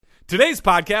Today's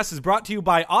podcast is brought to you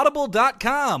by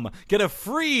Audible.com. Get a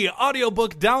free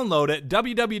audiobook download at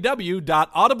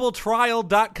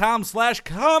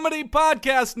www.audibletrial.com/comedy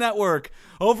podcast network.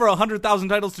 Over 100,000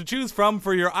 titles to choose from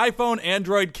for your iPhone,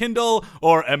 Android, Kindle,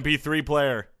 or MP3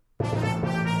 player.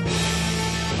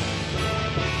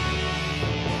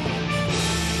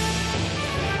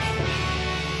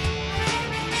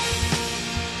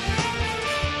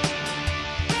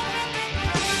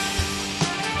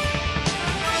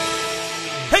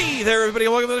 Hey there, everybody,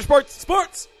 and welcome to the Sports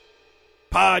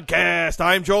Podcast.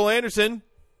 I'm Joel Anderson.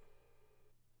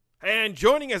 And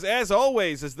joining us, as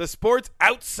always, is the sports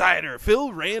outsider,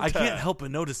 Phil Ranta. I can't help but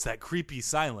notice that creepy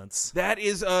silence. That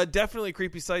is definitely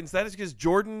creepy silence. That is because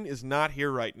Jordan is not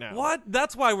here right now. What?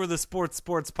 That's why we're the Sports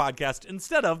Podcast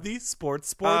instead of the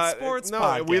Sports No,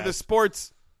 Podcast. we're the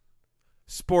Sports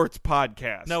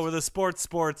Podcast. No, we're the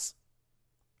Sports.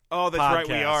 Oh, that's podcast. right,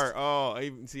 we are. Oh, I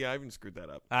even screwed that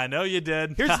up. I know you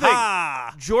did. Here's the thing.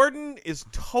 Jordan is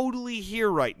totally here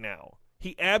right now.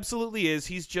 He absolutely is.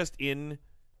 He's just in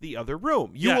the other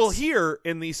room. You will hear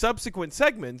in the subsequent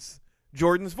segments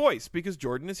Jordan's voice because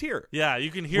Jordan is here. Yeah,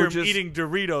 you can hear him eating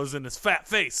Doritos in his fat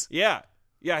face. Yeah,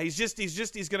 he's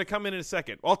going to come in a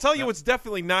second. Well, I'll tell you what's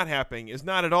definitely not happening is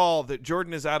not at all that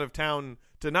Jordan is out of town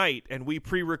tonight, and we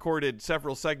pre-recorded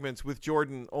several segments with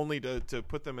Jordan only to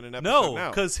put them in an episode now. No,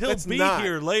 because he'll be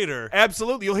here later.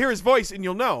 Absolutely. You'll hear his voice, and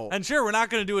you'll know. And sure, we're not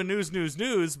going to do a news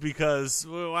because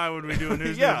why would we do a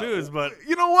news? But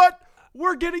you know what?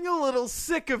 We're getting a little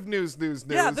sick of news.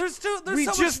 Yeah, there's so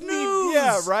much news.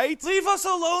 Yeah, right? Leave us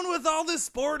alone with all this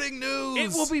sporting news. It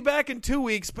will be back in 2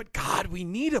 weeks, but God, we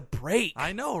need a break.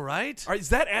 I know, right? Is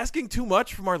that asking too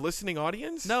much from our listening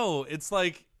audience? No, it's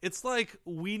like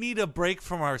we need a break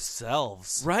from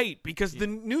ourselves. Right, because the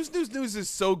news is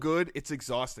so good, it's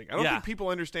exhausting. I don't think people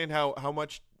understand how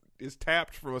much is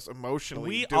tapped from us emotionally.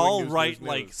 We doing all news, write news.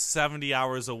 like 70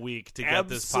 hours a week to get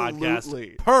this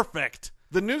Absolutely. podcast perfect.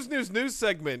 The news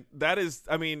segment, that is,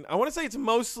 I mean, I want to say it's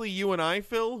mostly you and I,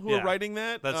 Phil, who are writing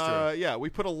that. That's true. Yeah, we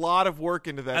put a lot of work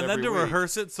into that and every then to week.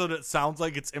 reherse it so that it sounds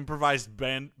like it's improvised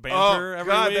banter every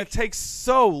God, week. that takes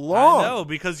so long. I know,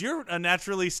 because you're a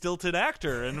naturally stilted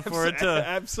actor, and for it to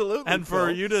absolutely, and for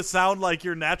Phil. you to sound like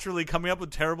you're naturally coming up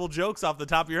with terrible jokes off the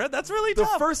top of your head, that's really the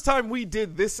tough. first time we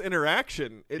did this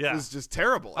interaction, it was just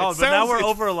terrible. Oh, but now we're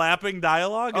overlapping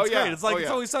dialogue. It's great. It's like It's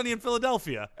Always Sunny in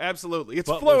Philadelphia. Absolutely, it's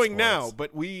but flowing now,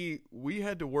 but we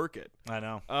had to work it. I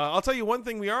know. I'll tell you one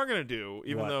thing we are going to do,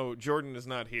 even though Jordan is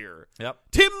not here. Yep.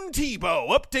 Tim Tebow,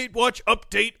 Update Watch,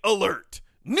 Update Alert.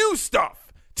 New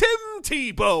stuff. Tim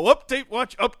Tebow, Update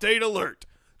Watch, Update Alert.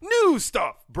 New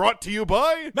stuff. Brought to you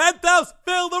by Mentos,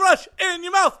 feel the rush in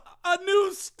your mouth.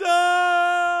 New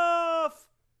stuff.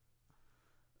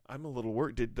 I'm a little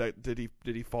worried. Did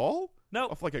he fall? No.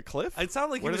 Off like a cliff? It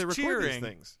sounded like Where he do was they record cheering. these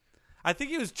things? I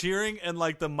think he was cheering, and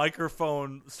like the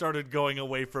microphone started going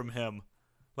away from him.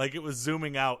 Like it was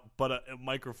zooming out, but a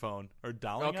microphone. Or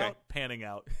dolling out, panning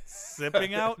out,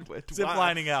 zipping out,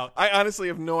 ziplining out. I honestly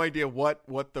have no idea what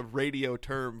the radio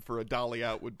term for a dolly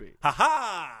out would be.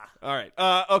 Ha-ha! All right.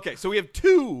 Okay, so we have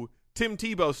two Tim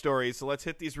Tebow stories, so let's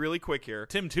hit these really quick here.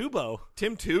 Tim Tebow,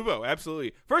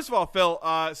 absolutely. First of all, Phil,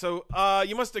 so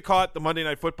you must have caught the Monday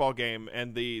Night Football game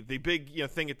and the big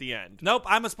thing at the end. Nope,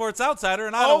 I'm a sports outsider,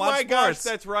 and I don't watch sports. Oh my gosh,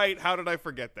 that's right. How did I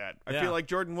forget that? I Yeah. feel like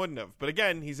Jordan wouldn't have. But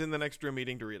again, he's in the next room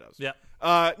eating Doritos. Yeah.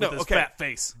 With his fat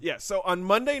face. Yeah, so on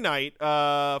Monday night,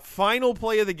 final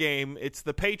play of the game, it's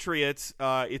the Patriots.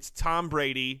 It's Tom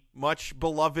Brady, much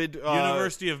beloved.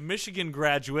 University of Michigan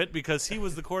graduate, because he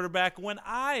was the quarterback when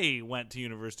I went to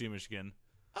University of Michigan.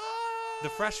 The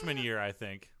freshman year, I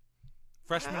think.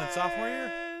 Freshman and sophomore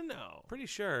year? No. Pretty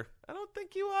sure. I don't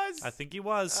think he was. I think he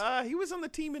was. He was on the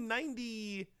team in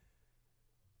 90.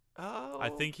 Oh. I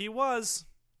think he was.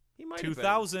 He might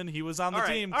 2000, he was on the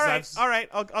team. All right.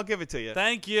 I'll give it to you.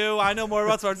 Thank you. I know more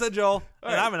about sports than Joel,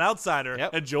 and I'm an outsider.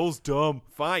 Yep. And Joel's dumb.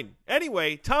 Fine.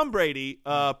 Anyway, Tom Brady,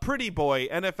 pretty boy,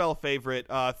 NFL favorite,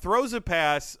 throws a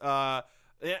pass,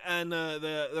 and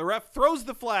the ref throws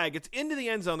the flag. It's into the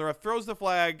end zone. The ref throws the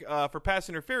flag for pass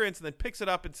interference and then picks it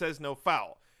up and says no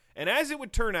foul. And as it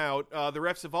would turn out, the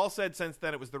refs have all said since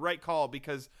then it was the right call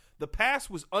because the pass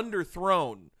was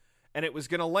underthrown, and it was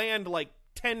going to land like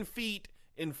 10 feet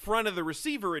in front of the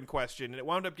receiver in question, and it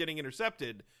wound up getting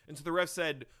intercepted. And so the ref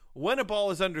said, when a ball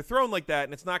is underthrown like that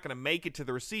and it's not going to make it to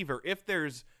the receiver, if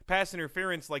there's pass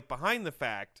interference like behind the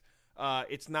fact,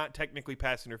 it's not technically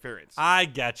pass interference. I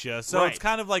getcha. So Right. it's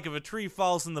kind of like if a tree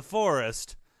falls in the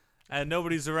forest and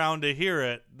nobody's around to hear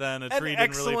it, then a tree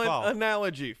didn't really fall. Excellent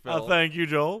analogy, Phil. Thank you,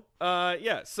 Joel.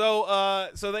 Yeah.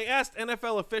 So they asked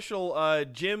NFL official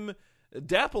Jim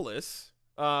Dapolis,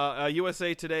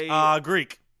 USA Today.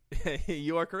 Greek.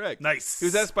 You are correct. Nice. He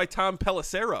was asked by Tom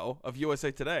Pelissero of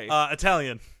USA Today.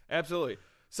 Italian. Absolutely.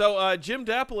 So Jim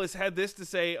Dapolis had this to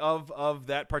say of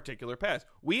that particular pass.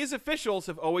 We as officials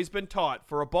have always been taught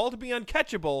for a ball to be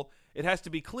uncatchable, it has to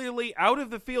be clearly out of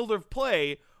the field of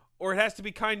play, or it has to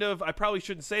be kind of, I probably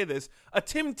shouldn't say this, a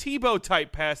Tim Tebow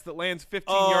type pass that lands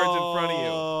 15 yards in front of you.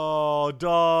 Oh,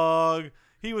 dog.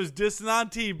 He was dissing on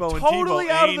Tebow, Totally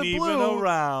and Tebow out ain't of the even blue,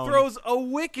 around. throws a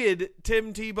wicked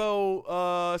Tim Tebow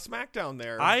smackdown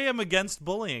there. I am against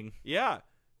bullying. Yeah.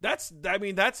 That's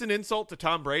an insult to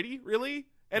Tom Brady, really?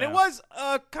 And Yeah. it was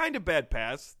a kind of bad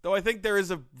pass, though I think there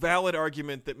is a valid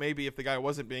argument that maybe if the guy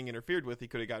wasn't being interfered with, he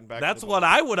could have gotten back. That's to the what ball.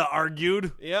 I would have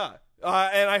argued. Yeah.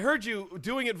 And I heard you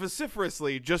doing it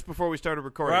vociferously just before we started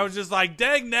recording. Where I was just like,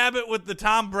 dang nabbit with the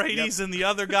Tom Brady's and the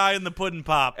other guy in the pudding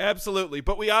pop. Absolutely.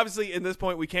 But we obviously, in this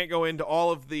point, we can't go into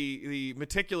all of the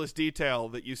meticulous detail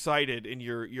that you cited in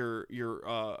your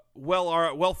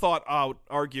well thought out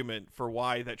argument for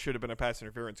why that should have been a pass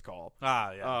interference call.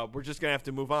 Yeah. We're just going to have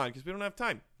to move on because we don't have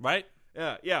time. Right?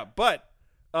 Yeah. But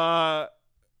I'm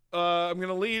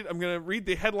going to read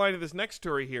the headline of this next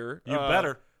story here. You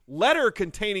better. Letter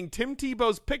containing Tim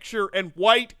Tebow's picture and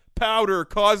white powder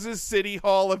causes City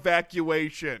Hall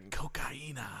evacuation.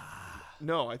 Cocaina.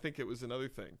 No, I think it was another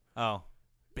thing. Oh.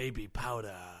 Baby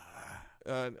powder.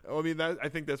 I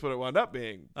think that's what it wound up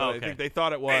being. But Okay. I think they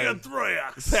thought it was.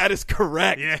 Anthrax. That is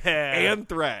correct. Yeah.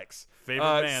 Anthrax.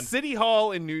 Favorite band. City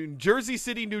Hall in New Jersey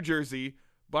City, New Jersey.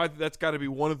 But that's got to be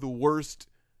one of the worst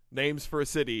names for a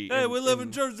city. Hey, we live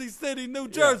in Jersey City, New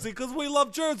Jersey, because we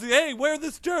love Jersey. Hey, wear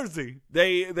this jersey.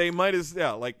 They might as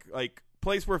like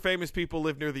place where famous people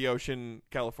live near the ocean,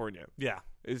 California. Yeah.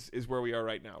 Is where we are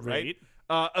right now, right?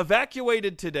 Right.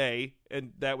 Evacuated today,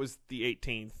 and that was the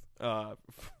 18th.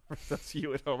 That's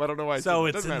you at home. I don't know why. So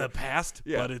it it's doesn't in matter. the past,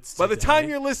 Yeah. but it's by the today. time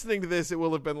you're listening to this, it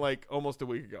will have been like almost a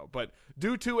week ago. But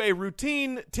due to a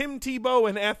routine Tim Tebow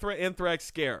and anthrax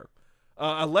scare,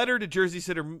 a letter to Jersey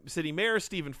City Mayor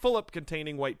Stephen Fulop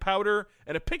containing white powder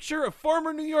and a picture of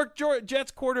former New York Jets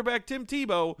quarterback Tim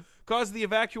Tebow caused the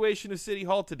evacuation of City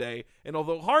Hall today. And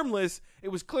although harmless, it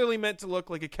was clearly meant to look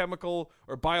like a chemical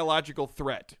or biological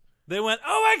threat. They went,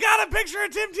 oh, I got a picture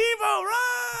of Tim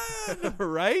Tebow, run!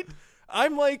 Right?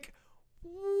 I'm like,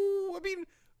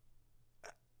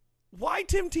 why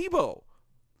Tim Tebow?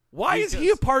 Why is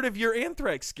he a part of your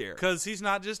anthrax scare? Because he's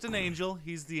not just an angel,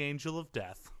 he's the angel of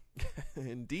death.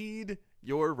 Indeed,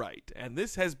 you're right. And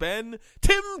this has been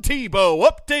Tim Tebow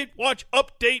Update Watch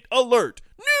Update Alert.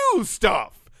 New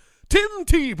stuff. Tim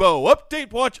Tebow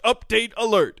Update Watch Update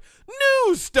Alert.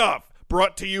 New stuff.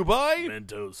 Brought to you by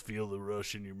Mentos, feel the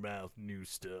rush in your mouth. New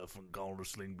stuff on Golden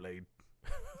Sling Blade.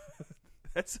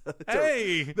 That's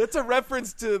a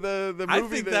reference to the movie. I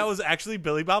think that was actually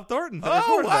Billy Bob Thornton.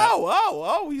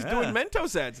 He's doing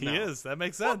Mentos ads now. He is. That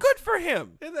makes sense. Well, good for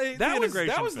him.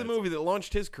 That was the movie that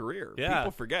launched his career. Yeah.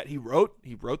 People forget he wrote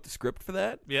the script for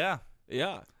that. Yeah.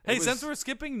 Yeah. Hey, since we're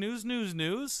skipping news,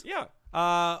 yeah.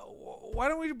 Why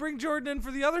don't we bring Jordan in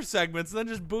for the other segments and then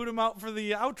just boot him out for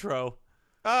the outro?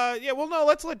 No,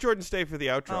 let's let Jordan stay for the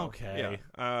outro. Okay.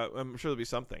 Yeah. I'm sure there'll be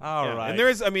something. All yeah. right. And there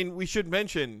is, we should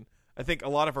mention, I think a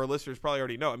lot of our listeners probably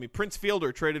already know. Prince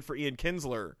Fielder traded for Ian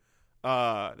Kinsler.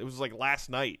 It was like last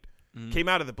night. Came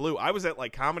out of the blue. I was at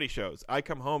like comedy shows. I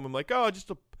come home. I'm like, just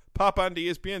to pop onto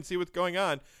ESPN, see what's going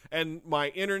on. And my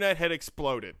internet had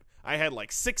exploded. I had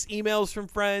like 6 emails from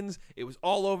friends. It was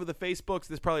all over the Facebooks.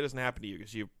 This probably doesn't happen to you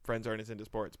because your friends aren't as into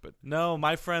sports. But no,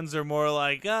 my friends are more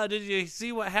like, did you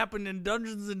see what happened in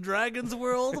Dungeons and Dragons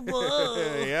World?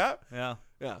 Yeah.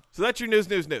 So that's your news.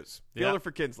 Fielder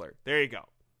for Kinsler. There you go.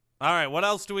 All right, what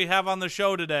else do we have on the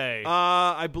show today?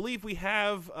 I believe we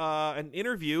have an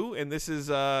interview, and this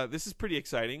is pretty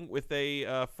exciting, with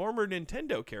a former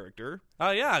Nintendo character.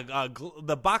 Oh yeah,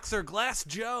 the boxer Glass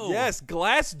Joe. Yes,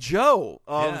 Glass Joe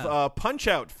of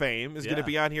Punch-Out fame is going to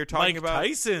be on here talking about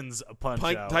Tyson's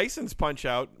Punch-Out. Tyson's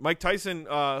Punch-Out. Mike Tyson,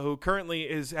 who currently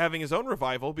is having his own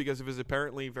revival because of his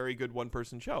apparently very good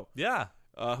one-person show. Yeah.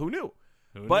 Who knew?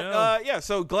 Who But knew?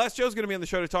 so Glass Joe's going to be on the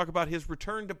show to talk about his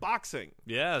return to boxing.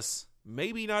 Yes.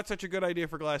 Maybe not such a good idea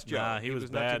for Glass Joe. Nah, he was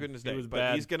not bad. too good in his day. He was but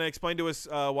bad. he's going to explain to us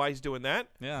why he's doing that.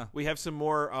 Yeah. We have some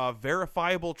more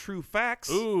verifiable true facts.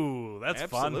 Ooh, that's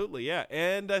fun. Absolutely, yeah.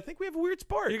 And I think we have a weird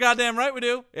sport. You're goddamn right we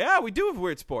do. Yeah, we do have a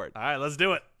weird sport. All right, let's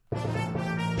do it.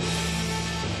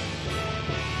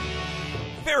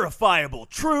 Verifiable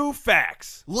true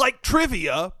facts. Like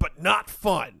trivia, but not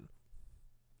fun.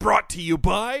 Brought to you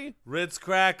by Ritz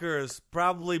crackers,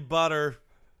 probably butter.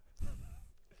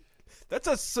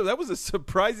 that was a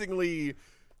surprisingly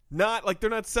Not like they're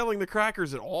not selling the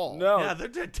crackers at all. No. Yeah,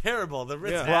 they're terrible. The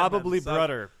Ritz Probably Admin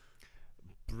suck.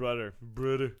 Brudder.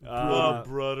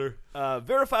 Brother.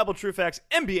 Verifiable True Facts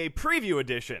NBA Preview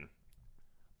Edition.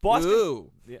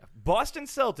 Boston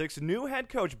Celtics' new head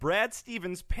coach Brad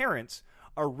Stevens' parents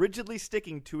are rigidly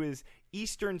sticking to his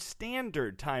Eastern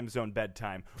Standard Time zone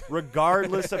bedtime,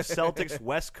 regardless of Celtics'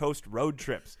 West Coast road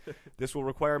trips. This will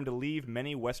require him to leave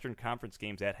many Western Conference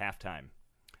games at halftime.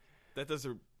 That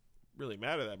doesn't really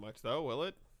matter that much, though, will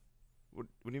it? What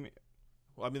do you mean?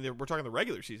 Well, I mean, we're talking the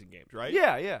regular season games, right?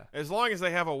 Yeah. As long as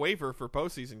they have a waiver for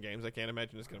postseason games, I can't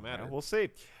imagine it's going to matter. We'll see.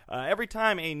 Every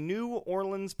time a New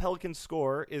Orleans Pelicans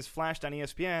score is flashed on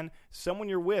ESPN, someone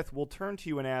you're with will turn to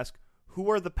you and ask, "Who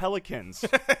are the Pelicans?"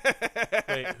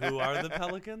 Wait, who are the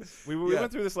Pelicans? We went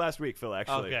through this last week, Phil,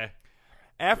 actually. Okay.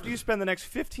 After you spend the next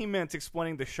 15 minutes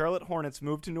explaining the Charlotte Hornets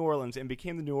moved to New Orleans and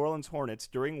became the New Orleans Hornets,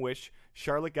 during which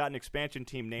Charlotte got an expansion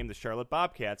team named the Charlotte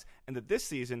Bobcats, and that this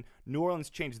season New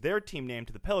Orleans changed their team name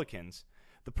to the Pelicans,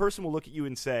 the person will look at you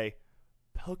and say,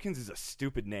 "Pelicans is a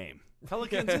stupid name."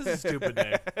 Pelicans is a stupid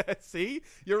name. See?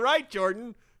 You're right,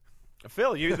 Jordan.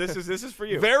 Phil, this is for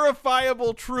you.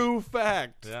 Verifiable true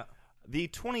fact. Yeah. The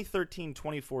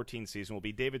 2013-2014 season will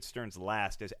be David Stern's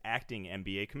last as acting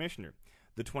NBA commissioner.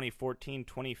 The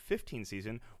 2014-2015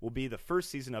 season will be the first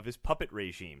season of his puppet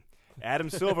regime. Adam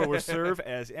Silver will serve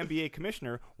as NBA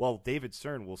commissioner, while David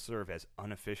Stern will serve as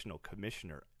unofficial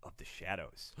commissioner of the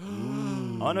Shadows.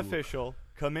 Unofficial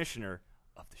commissioner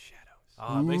of the Shadows.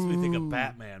 Oh, it makes me think of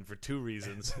Batman for two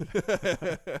reasons.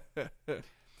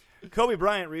 Kobe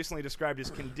Bryant recently described his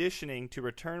conditioning to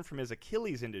return from his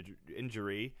Achilles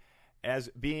injury as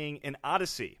being an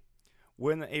odyssey.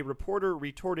 When a reporter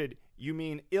retorted, "You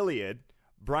mean Iliad?"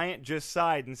 Bryant just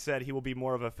sighed and said he will be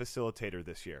more of a facilitator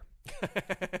this year.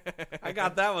 I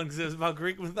got that one because it was about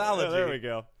Greek mythology. There we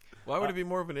go. Why would it be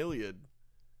more of an Iliad?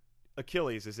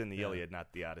 Achilles is in the Iliad,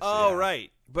 not the Odyssey. Oh,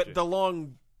 right. But the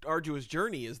long, arduous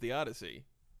journey is the Odyssey.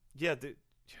 Yeah.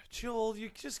 Joel, you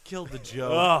just killed the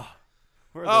joke.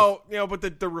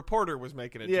 But the reporter was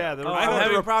making it. Yeah, joke. I'm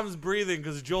having problems breathing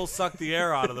because Joel sucked the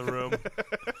air out of the room.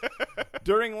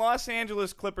 During Los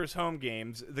Angeles Clippers home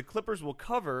games, the Clippers will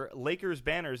cover Lakers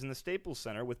banners in the Staples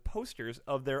Center with posters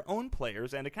of their own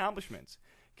players and accomplishments.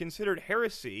 Considered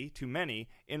heresy to many,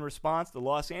 in response, the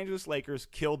Los Angeles Lakers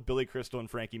killed Billy Crystal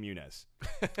and Frankie Muniz.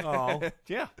 Oh,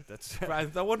 Yeah, that's. I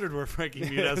wondered where Frankie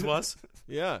Muniz was.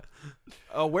 Yeah.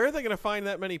 Where are they going to find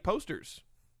that many posters?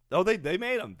 Oh, they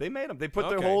made them. They made them. They put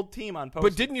their Okay. whole team on posters.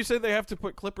 But didn't you say they have to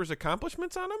put Clippers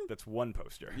accomplishments on them? That's one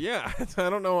poster. Yeah. I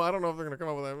don't know if they're going to come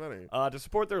up with that many. To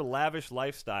support their lavish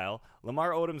lifestyle,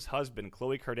 Lamar Odom's husband,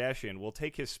 Khloe Kardashian, will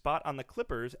take his spot on the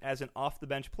Clippers as an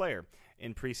off-the-bench player.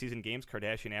 In preseason games,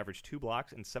 Kardashian averaged 2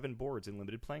 blocks and 7 boards in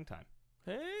limited playing time.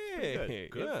 Hey.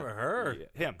 Good yeah. for her.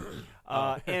 Him.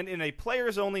 And in a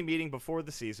players-only meeting before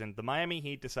the season, the Miami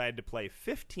Heat decided to play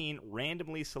 15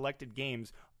 randomly selected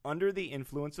games under the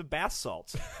influence of bath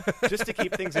salts, just to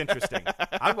keep things interesting.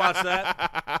 I'd watch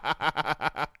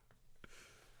that.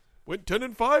 Went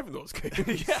 10-5 in those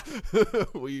games.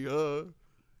 Yeah.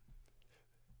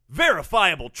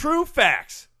 Verifiable true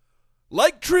facts.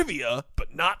 Like trivia,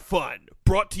 but not fun.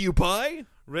 Brought to you by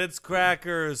Ritz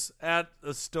crackers at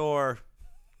the store.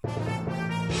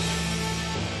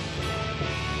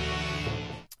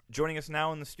 Joining us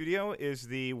now in the studio is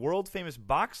the world-famous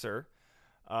boxer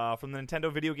from the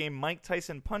Nintendo video game Mike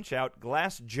Tyson Punch-Out!,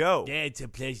 Glass Joe. Yeah, it's a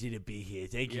pleasure to be here.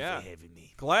 Thank you for having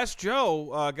me. Glass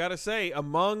Joe. Gotta say,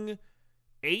 among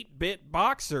 8-bit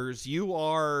boxers, you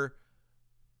are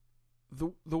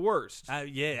the worst.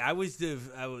 I was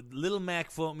Little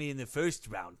Mac fought me in the first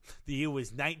round. The year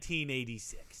was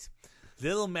 1986.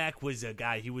 Little Mac was a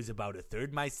guy, he was about a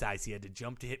third my size. He had to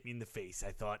jump to hit me in the face.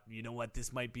 I thought, you know what,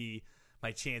 this might be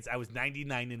my chance. I was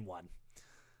 99-1.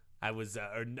 I was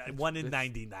 1 in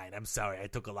 99. I'm sorry, I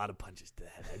took a lot of punches to the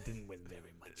head. I didn't win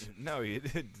very much. No, you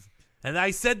did. And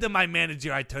I said to my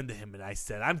manager, I turned to him and I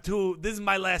said, this is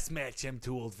my last match. I'm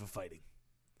too old for fighting.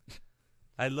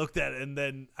 I looked at it and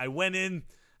then I went in.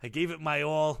 I gave it my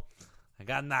all. I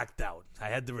got knocked out. I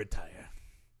had to retire.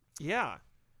 Yeah.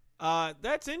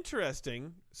 That's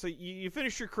interesting. So you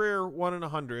finished your career 1 in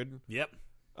 100. Yep.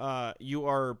 You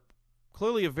are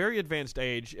clearly a very advanced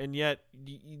age, and yet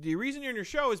the reason you're in your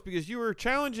show is because you were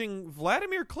challenging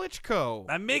Vladimir Klitschko.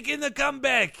 I'm making the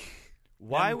comeback.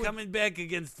 Why I'm would- coming back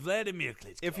against Vladimir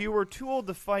Klitschko. If you were too old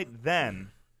to fight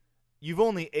then, you've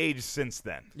only aged since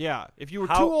then. Yeah. If you were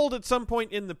How- too old at some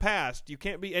point in the past, you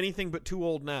can't be anything but too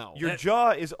old now. Your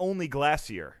jaw is only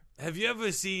glassier. Have you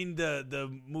ever seen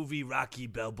the movie Rocky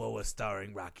Balboa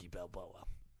starring Rocky Balboa?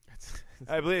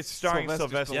 I believe it's starring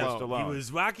Sylvester Sylvester Stallone. He Stallone.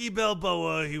 was Rocky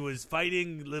Balboa. He was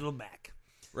fighting Little Mac.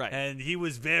 Right. And he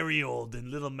was very old, and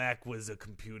Little Mac was a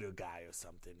computer guy or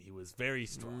something. He was very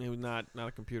strong. He was not a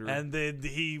computer. And then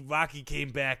Rocky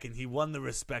came back, and he won the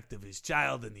respect of his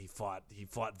child, and he fought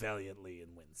valiantly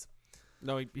and wins.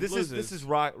 no, he This loses. is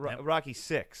Rocky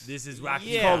 6. This is Rocky.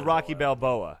 Yeah. It's called Rocky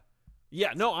Balboa.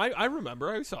 Yeah, no, I remember.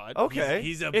 I saw it. Okay.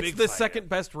 He's a It's big the fighter. second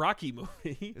best Rocky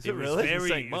movie. Is It it was really? very,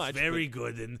 saying it's much, very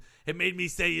good, and it made me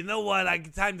say, you know what?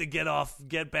 Time to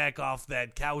get back off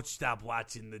that couch. Stop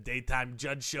watching the daytime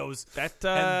judge shows. That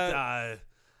And,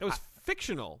 it was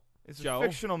fictional. It's Joe. a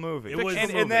fictional movie. it was that,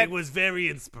 it was very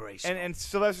inspirational. and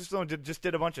Sylvester Stallone just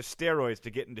did a bunch of steroids to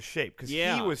get into shape because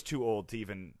Yeah. he was too old to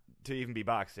even be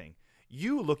boxing.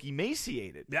 You look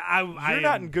emaciated. Yeah, You're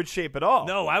not in good shape at all.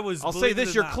 No, I was. I'll say believe it this: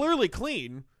 or you're not, clearly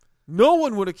clean. No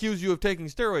one would accuse you of taking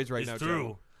steroids right It's now, true.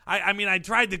 Joe. I mean, I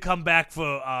tried to come back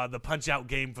for the Punch Out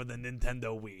game for the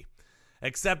Nintendo Wii,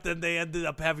 except then they ended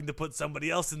up having to put somebody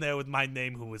else in there with my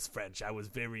name who was French. I was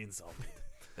very insulted.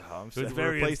 I'm It was sorry.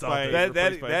 very replaced by- insulting.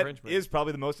 replaced by a that Frenchman. is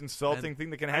probably the most insulting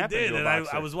thing that can I happen did, to a and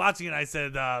boxer. I was watching it. I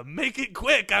said, "Make it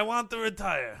quick! I want to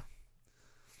retire."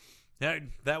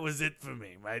 That was it for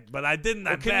me, right? But I didn't.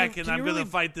 I'm can you- back, and can I'm you going to really-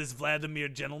 fight this Vladimir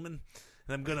gentleman,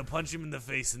 and I'm going to punch him in the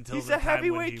face until He's the a time when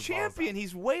heavyweight he falls champion.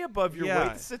 He's way above your Yeah.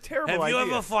 weight. This is a terrible out. Have you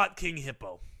idea. ever fought King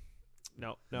Hippo?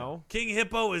 No. King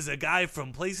Hippo is a guy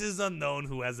from places unknown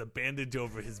who has a bandage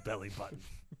over his belly button.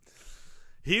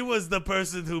 He was the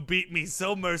person who beat me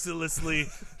so mercilessly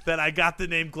that I got the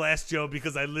name Glass Joe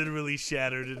because I literally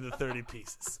shattered into 30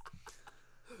 pieces.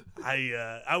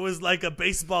 I was like a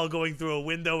baseball going through a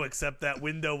window, except that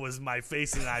window was my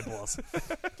face and eyeballs.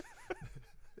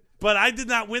 But I did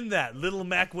not win that. Little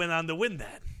Mac went on to win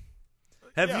that.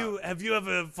 Have you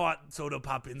ever fought Soda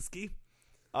Popinski?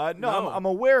 No, I'm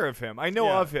aware of him. I know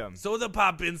Yeah. of him. Soda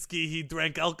Popinski, he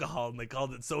drank alcohol, and they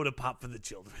called it soda pop for the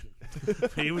children.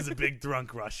 He was a big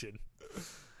drunk Russian.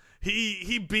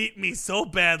 He beat me so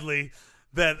badly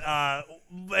that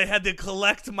they had to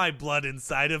collect my blood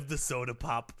inside of the soda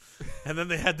pop, and then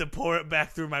they had to pour it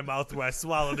back through my mouth where I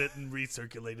swallowed it and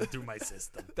recirculated through my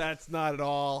system. That's not at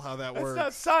all how that That's works.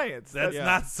 not science. That's Yeah.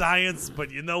 not science,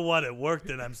 but you know what? It worked,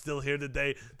 and I'm still here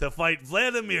today to fight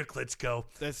Vladimir Klitschko.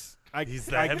 He's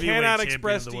the I heavyweight cannot champion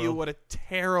express of to the you world. what a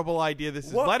terrible idea this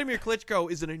is. What? Vladimir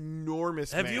Klitschko is an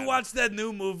enormous Have man. you watched that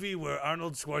new movie where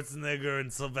Arnold Schwarzenegger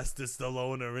and Sylvester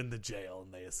Stallone are in the jail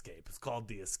and they escape? It's called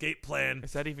The Escape Plan.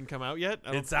 Has that even come out yet?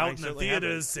 It's out in the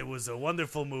theaters. It was a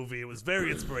wonderful movie. It was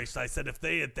very inspirational. I said if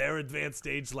they, at their advanced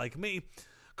age like me,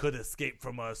 could escape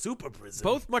from a super prison.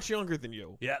 Both much younger than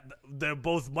you. Yeah, they're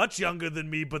both much younger than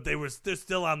me, but they're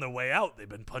still on their way out. They've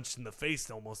been punched in the face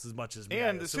almost as much as me.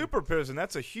 And I the assume. super prison,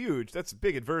 that's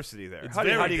big adversity there. It's How do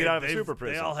you very get big. out of a They've- super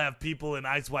prison? They all have people in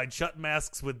eyes wide shut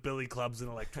masks with billy clubs and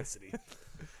electricity.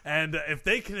 And if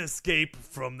they can escape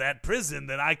from that prison,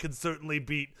 then I can certainly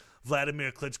beat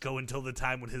Vladimir Klitschko until the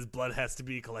time when his blood has to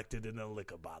be collected in a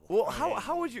liquor bottle. Well,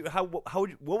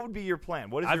 what would be your plan?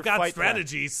 What is your I've got fight plan?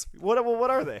 strategies. What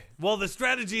are they? Well, the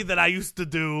strategy that I used to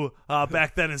do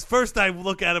back then is first I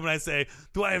look at him and I say,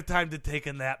 "Do I have time to take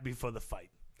a nap before the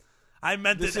fight?" I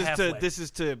meant This it is halfway.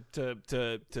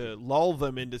 to lull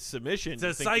them into submission.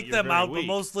 to think that psych you're them very out, weak.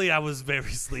 but mostly I was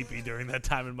very sleepy during that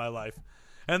time in my life.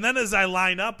 And then as I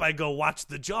line up, I go, watch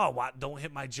the jaw. Don't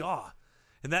hit my jaw.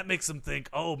 And that makes them think,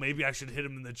 oh, maybe I should hit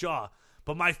him in the jaw.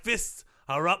 But my fists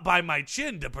are up by my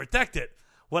chin to protect it.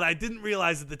 What I didn't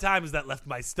realize at the time is that left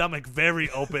my stomach very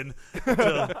open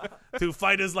to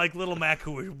fighters like Little Mac,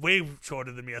 who were way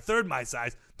shorter than me, a third my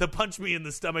size, to punch me in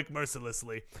the stomach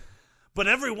mercilessly. But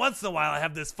every once in a while, I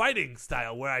have this fighting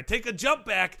style where I take a jump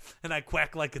back and I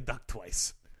quack like a duck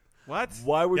twice. What?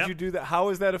 Why would Yep. you do that? How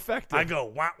is that effective? I go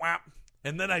whap whap,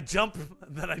 and then I jump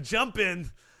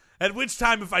in. At which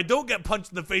time, if I don't get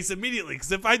punched in the face immediately,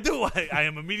 because if I do, I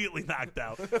am immediately knocked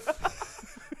out.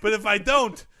 But if I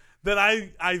don't, then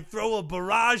I throw a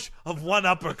barrage of one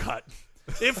uppercut.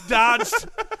 If dodged,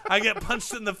 I get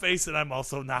punched in the face and I'm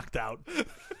also knocked out.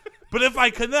 But if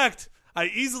I connect, I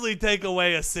easily take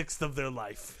away a sixth of their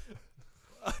life.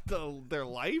 Their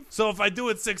life? So if I do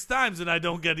it 6 times and I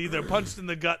don't get either punched in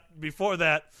the gut before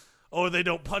that, or they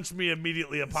don't punch me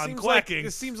immediately upon quacking,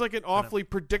 It seems like an awfully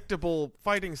predictable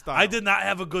fighting style. I did not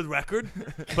have a good record,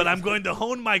 but I'm going to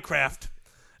hone my craft,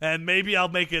 and maybe I'll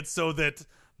make it so that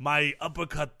my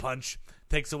uppercut punch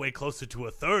takes away closer to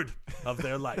a third of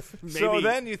their life. So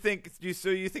then you think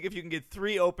if you can get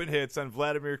 3 open hits on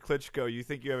Vladimir Klitschko, you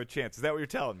think you have a chance? Is that what you're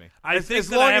telling me? I think as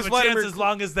that long I have as a chance Vladimir as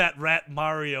long as that rat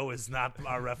Mario is not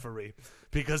our referee,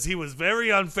 because he was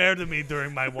very unfair to me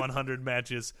during my 100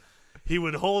 matches. He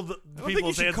would hold I don't think you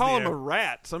people's should hands call in him the a air.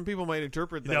 rat. Some people might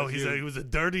interpret that. No, as he was a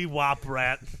dirty wop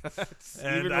rat.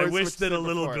 And even I worse wish what you that a said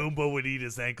little before. Goomba would eat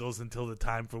his ankles until the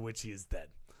time for which he is dead.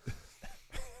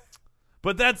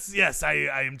 But that's, yes, I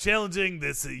am challenging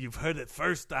this. You've heard it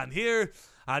first on here,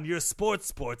 on your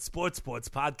sports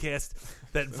podcast,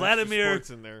 that Vladimir sports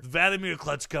in there.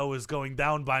 Klitschko is going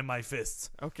down by my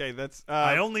fists. Okay, that's.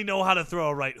 I only know how to throw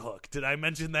a right hook. Did I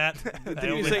mention that? Did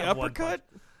you say uppercut?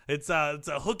 It's a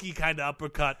hooky kind of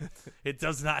uppercut. It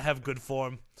does not have good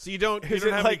form. So you don't Is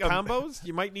have it any like combos?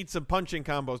 You might need some punching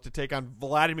combos to take on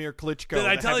Vladimir Klitschko. Did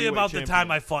I the tell you heavyweight about the champion. time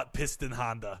I fought Piston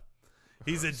Honda?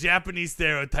 He's a Japanese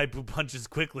stereotype who punches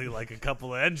quickly like a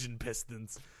couple of engine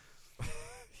pistons.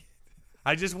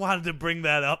 I just wanted to bring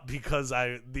that up because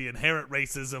the inherent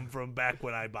racism from back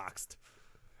when I boxed.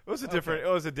 It was a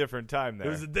different time there. It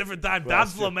was a different time. Well,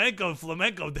 Don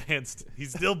Flamenco danced. He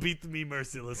still beat me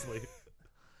mercilessly.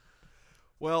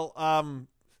 Well,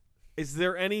 is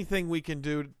there anything we can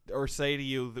do or say to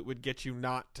you that would get you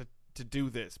not to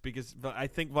do this? Because I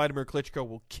think Vladimir Klitschko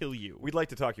will kill you. We'd like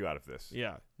to talk you out of this.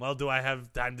 Yeah. Well, do I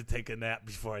have time to take a nap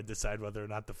before I decide whether or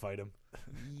not to fight him?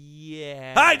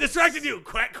 Yeah. I distracted you!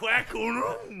 Quack, quack.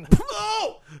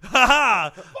 Oh! Ha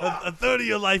ha! A third of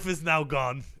your life is now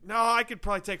gone. No, I could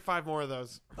probably take 5 more of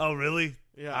those. Oh, really?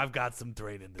 Yeah. I've got some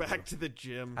training to Back do. to the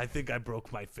gym. I think I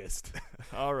broke my fist.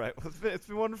 All right. Well, it's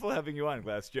been wonderful having you on,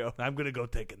 Glass Joe. I'm going to go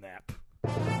take a nap.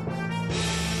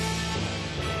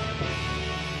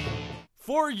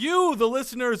 For you, the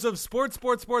listeners of Sports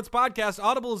Podcast,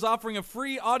 Audible is offering a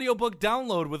free audiobook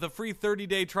download with a free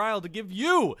 30-day trial to give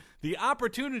you the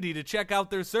opportunity to check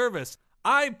out their service.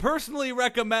 I personally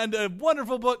recommend a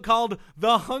wonderful book called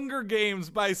The Hunger Games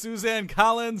by Suzanne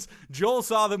Collins. Joel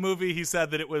saw the movie. He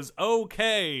said that it was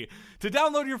okay. To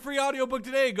download your free audiobook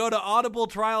today, go to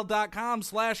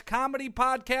audibletrial.com/comedy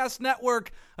podcast network.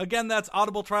 Again, that's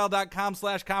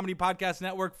audibletrial.com/comedy podcast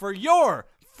network for your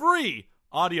free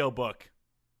audiobook.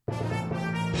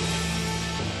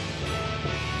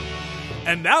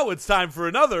 And now it's time for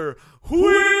another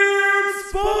Weird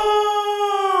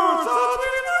Sports!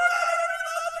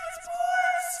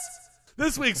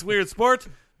 This week's Weird Sport,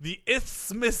 the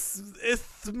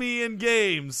Isthmian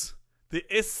Games. The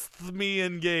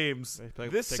Isthmian Games.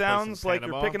 This sounds like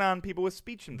you're picking on people with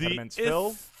speech impediments,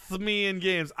 Phil. Isthmian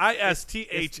Games.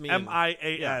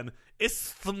 ISTHMIAN. Yeah.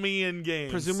 Isthmian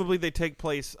Games. Presumably they take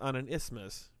place on an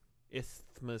isthmus.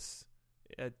 Isthmus.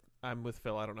 I'm with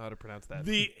Phil. I don't know how to pronounce that.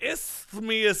 The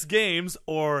Isthmius Games,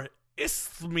 or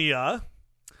Isthmia,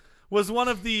 was one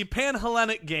of the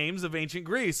Panhellenic games of ancient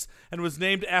Greece and was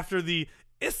named after the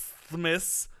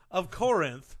Isthmus of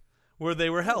Corinth, where they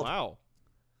were held. Wow.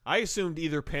 I assumed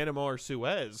either Panama or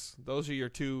Suez. Those are your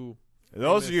two.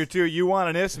 Those are your two. You want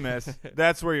an isthmus.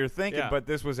 That's where you're thinking, Yeah. but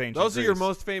this was ancient Those are your Greece.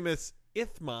 most famous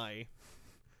isthmi.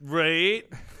 Right.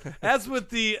 As with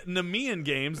the Nemean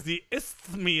Games, the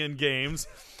Isthmian Games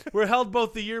were held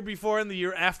both the year before and the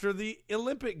year after the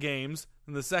Olympic Games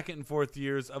in the second and fourth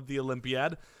years of the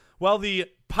Olympiad, while the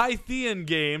Pythian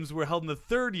Games were held in the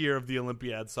third year of the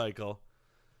Olympiad cycle.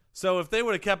 So if they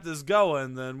would have kept this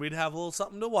going, then we'd have a little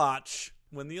something to watch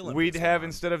when the Olympics We'd have were on.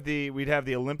 instead of we'd have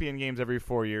the Olympian Games every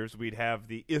 4 years. We'd have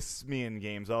the Isthmian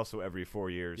Games also every 4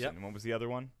 years. Yep. And what was the other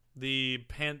one? The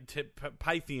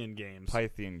Pythian Games.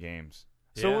 Pythian Games.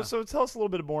 Yeah. So tell us a little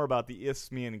bit more about the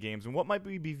Isthmian Games and what might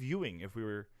we be viewing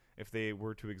if they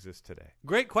were to exist today.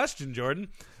 Great question, Jordan.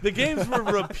 The games were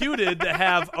reputed to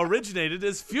have originated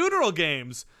as funeral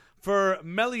games for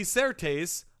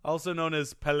Melicertes, also known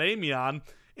as Palaemion,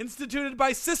 instituted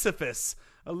by Sisyphus,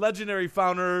 a legendary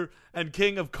founder and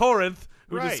king of Corinth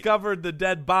who Right. discovered the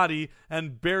dead body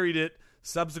and buried it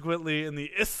subsequently in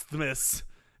the Isthmus.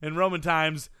 In Roman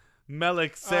times,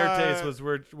 Melicertes was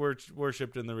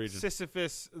worshipped in the region.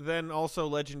 Sisyphus, then also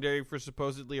legendary for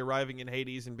supposedly arriving in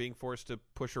Hades and being forced to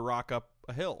push a rock up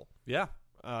a hill. Yeah,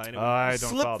 And it I would don't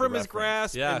slip follow the from his reference.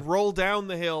 grasp Yeah. and roll down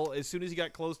the hill as soon as he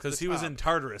got close to the because he was top. in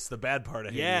Tartarus, the bad part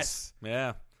of Hades. Yes.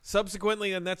 Yeah.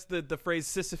 Subsequently, and that's the phrase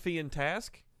Sisyphean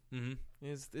task, Mm-hmm.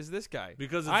 is this guy.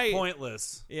 Because it's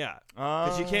pointless. Yeah,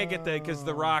 because you can't get because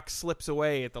the rock slips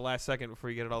away at the last second before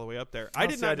you get it all the way up there. I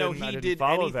did not know he didn't did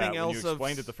follow anything that else when you of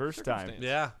explained it the first time. circumstance.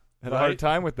 Yeah. Had a hard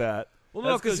time with that. Well,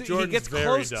 no, That's 'cause because he Jordan's gets very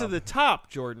close to dumb. the top,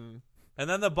 Jordan. And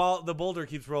then the boulder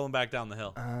keeps rolling back down the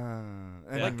hill. And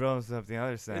Yeah. it rolls up the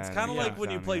other side. It's kind of Yeah. like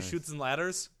when you play shoots and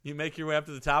ladders. You make your way up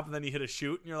to the top, and then you hit a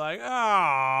chute, and you're like, oh.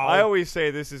 I always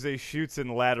say this is a shoots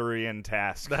and ladderian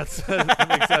task. That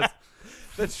makes sense.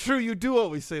 That's true. You do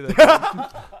always say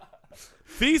that.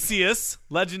 Theseus,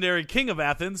 legendary king of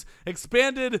Athens,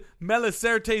 expanded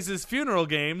Melicertes' funeral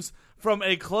games from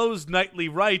a closed nightly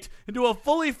rite into a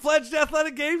fully fledged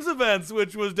athletic games event,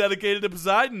 which was dedicated to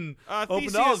Poseidon. Open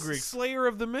to all Theseus, Greeks. slayer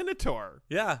of the Minotaur.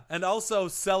 Yeah, and also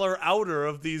seller outer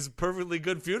of these perfectly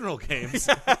good funeral games.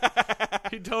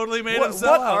 He totally made him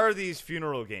sell What out. are these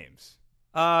funeral games?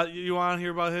 You want to hear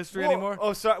about history anymore?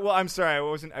 Oh, sorry. Well, I'm sorry.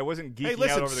 I wasn't geeking Hey, out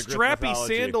listen, over the Greek strappy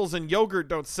mythology. sandals and yogurt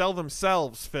don't sell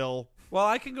themselves, Phil. Well,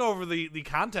 I can go over the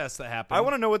contest that happened. I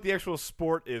want to know what the actual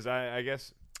sport is. I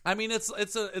guess I mean, it's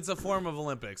a form of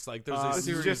Olympics. Like there's a this is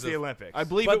series just of, the Olympics. I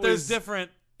believe but it there's was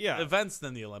different yeah. events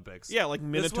than the Olympics. Yeah, like This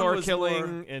one Minotaur was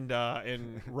killing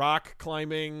and rock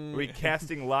climbing. Are we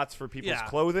casting lots for people's Yeah.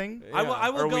 clothing? I will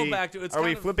Are go we- back to it's Are kind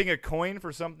we of, flipping a coin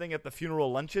for something at the funeral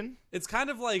luncheon? It's kind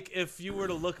of like if you were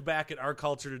to look back at our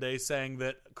culture today, saying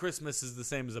that Christmas is the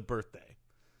same as a birthday.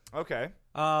 Okay.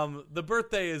 The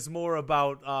birthday is more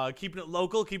about keeping it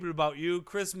local, keeping it about you.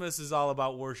 Christmas is all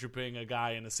about worshiping a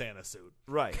guy in a Santa suit.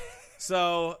 Right.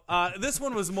 So this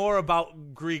one was more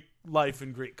about Greek life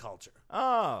and Greek culture.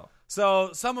 Oh. So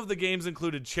some of the games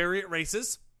included chariot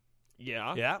races.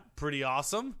 yeah. Yeah, pretty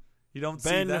awesome. You don't see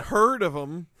Ben that. heard of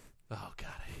them. Oh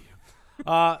God, I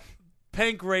hate you.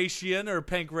 Pancration or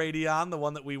Pankradion, the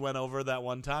one that we went over that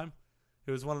one time.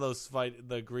 It was one of those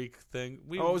the Greek thing.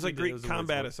 It was like did- Greek was a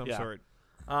combat weird of some yeah. sort.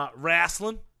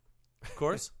 Wrestling, of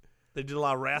course. They did a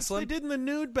lot of They wrestling. did in the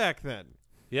nude back then.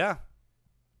 Yeah,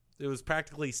 it was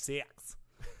practically sex.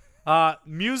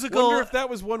 Musical. Wonder if that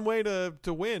was one way to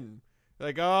win.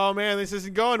 Like, oh man, this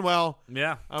isn't going well.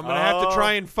 Yeah, I'm gonna have to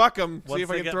try and fuck him. Once See if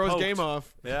I they can get throw his poked. game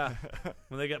off. yeah.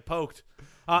 When they get poked.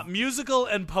 Musical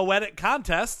and poetic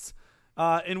contests.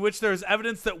 In which there's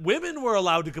evidence that women were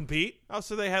allowed to compete. Oh,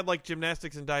 so they had like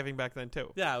gymnastics and diving back then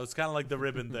too. Yeah, it was kind of like the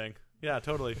ribbon thing. Yeah,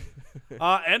 totally.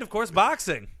 And of course,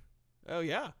 boxing. Oh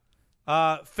yeah.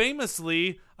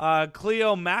 Famously,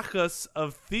 Cleomachus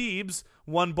of Thebes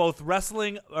won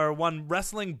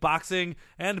wrestling, boxing,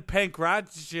 and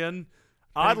pancration.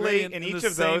 Oddly, in in the each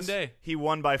of same those, day. he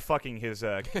won by fucking his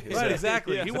Right,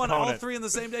 exactly. Yeah. He won all opponent. three in the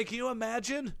same day. Can you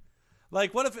imagine?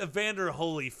 Like, what if Evander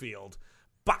Holyfield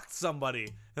boxed somebody,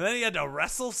 and then he had to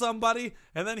wrestle somebody,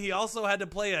 and then he also had to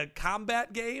play a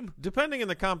combat game? Depending on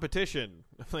the competition,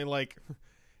 I mean, like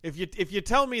if you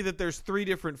tell me that there's 3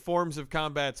 different forms of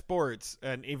combat sports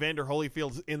and Evander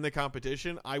Holyfield's in the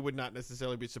competition, I would not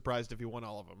necessarily be surprised if he won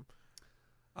all of them.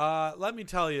 Let me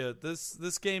tell you,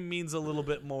 this game means a little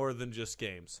bit more than just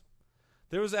games.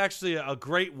 There was actually a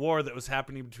great war that was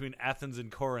happening between Athens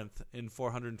and Corinth in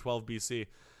 412 BC.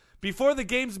 Before the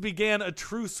games began, a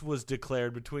truce was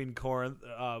declared between Corinth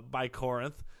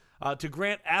to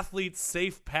grant athletes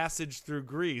safe passage through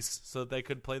Greece so that they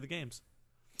could play the games.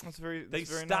 They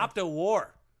stopped a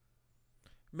war.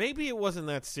 Maybe it wasn't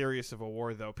that serious of a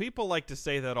war, though. People like to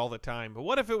say that all the time. But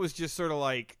what if it was just sort of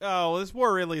like, oh, this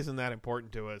war really isn't that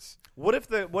important to us?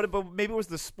 But maybe it was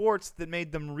the sports that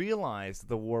made them realize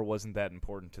the war wasn't that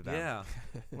important to them. Yeah.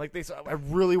 Like they said, I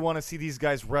really want to see these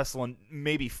guys wrestle and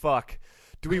maybe fuck.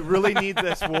 Do we really need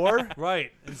this war?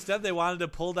 Right. Instead, they wanted to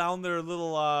pull down their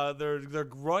little their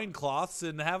groin cloths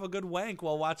and have a good wank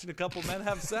while watching a couple men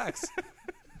have sex.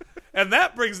 And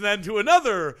that brings an end to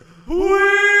another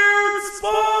Weird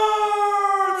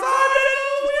Sports!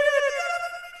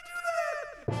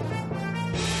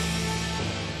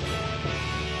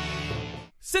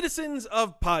 Citizens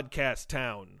of Podcast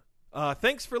Town,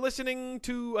 thanks for listening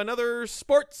to another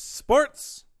sports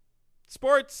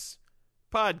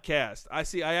podcast. I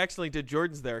actually did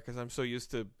Jordan's there because I'm so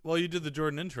used to. Well, you did the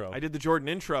Jordan intro. I did the Jordan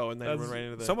intro and then That's- went right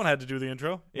into the. Someone had to do the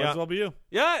intro. Might Yeah. as well be you.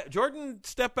 Yeah, Jordan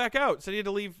stepped back out. Said he had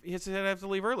to leave. He said he'd have to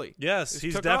leave early. Yes, Just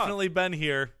he's took definitely been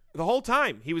here. The whole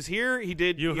time he was here. He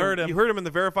did. You heard him. You heard him in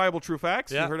the verifiable true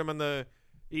facts. Yeah. You heard him in the.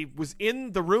 He was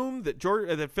in the room that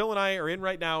that Phil and I are in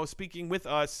right now, speaking with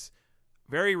us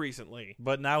very recently.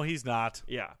 But now he's not.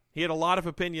 Yeah, he had a lot of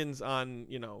opinions on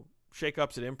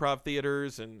shakeups at improv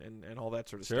theaters and all that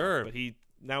sort of Sure. stuff. But he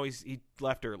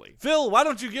left early. Phil, why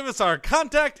don't you give us our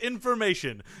contact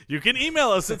information? You can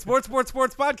email us at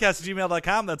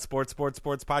sportspodcast@gmail.com. That's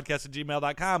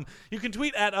sportspodcast@gmail.com. You can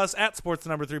tweet at us at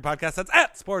sports3podcast. That's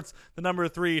at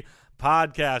sports3podcast.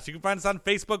 You can find us on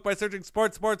Facebook by searching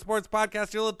sports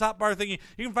podcast, your little top bar thingy.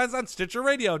 You can find us on Stitcher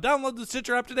Radio. Download the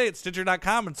Stitcher app today at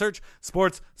stitcher.com and search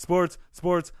sports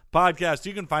podcast.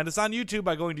 You can find us on YouTube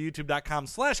by going to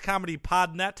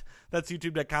youtube.com/comedypodnet. That's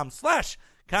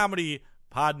youtube.com/comedypodnet.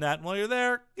 Podnet. And while you're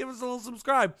there, give us a little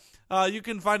subscribe. You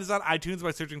can find us on iTunes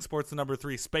by searching Sports the number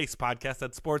 3 Space Podcast.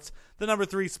 That's Sports the number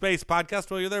 3 Space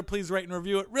Podcast. While you're there, please rate and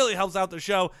review. It really helps out the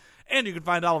show. And you can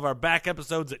find all of our back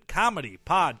episodes at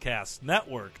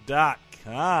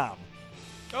comedypodcastnetwork.com.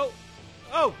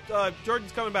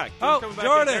 Jordan's coming back. Jordan.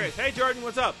 There he is. Hey, Jordan,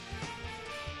 what's up?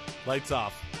 Lights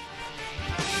off.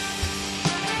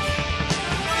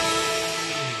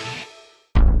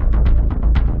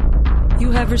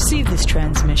 You have received this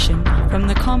transmission from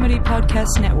the Comedy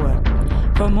Podcast Network.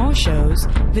 For more shows,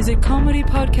 visit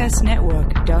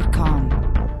comedypodcastnetwork.com.